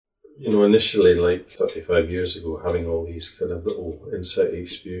Initially, like 35 years ago, having all these kind of little insight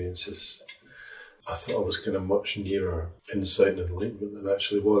experiences, I thought I was kind of much nearer insight and enlightenment than I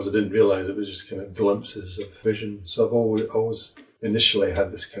actually was. I didn't realise it was just kind of glimpses of vision. So I've always initially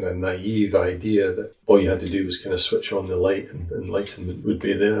had this kind of naive idea that all you had to do was kind of switch on the light and enlightenment would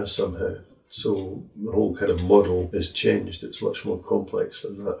be there somehow. So the whole kind of model is changed. It's much more complex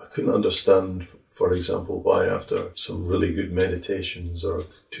than that. I couldn't understand, for example, why after some really good meditations or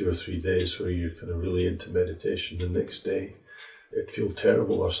 2 or 3 days where you're kind of really into meditation, the next day it'd feel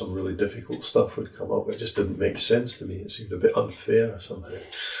terrible or some really difficult stuff would come up. It just didn't make sense to me. It seemed a bit unfair somehow.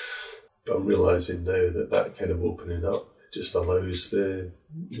 But I'm realising now that kind of opening up, it just allows the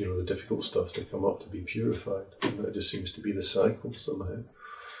difficult stuff to come up to be purified. And that just seems to be the cycle somehow.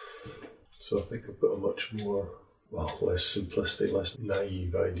 So I think I've got a much more, less simplistic, less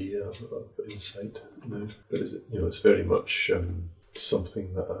naive idea of insight now. But it's very much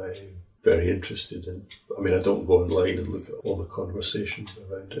something that I'm very interested in. I mean, I don't go online and look at all the conversations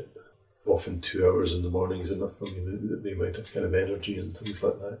around it. Often 2 hours in the morning is enough for me. The amount of kind of energy and things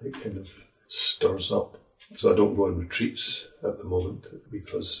like that, it kind of stirs up. So I don't go on retreats at the moment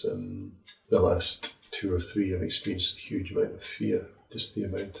because the last 2 or 3 I've experienced a huge amount of fear. Just the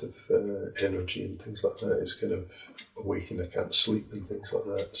amount of energy and things like that is kind of awake and I can't sleep and things like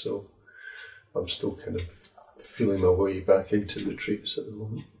that. So I'm still kind of feeling my way back into retreats at the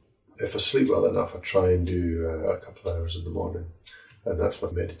moment. If I sleep well enough, I try and do a couple of hours in the morning. And that's my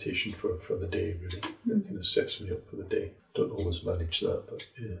meditation for the day, really. It kind of sets me up for the day. Don't always manage that, but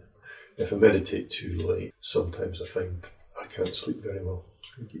yeah. If I meditate too late, sometimes I find I can't sleep very well.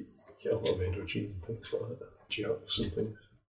 I get a lot of energy and things like that, jerks and things.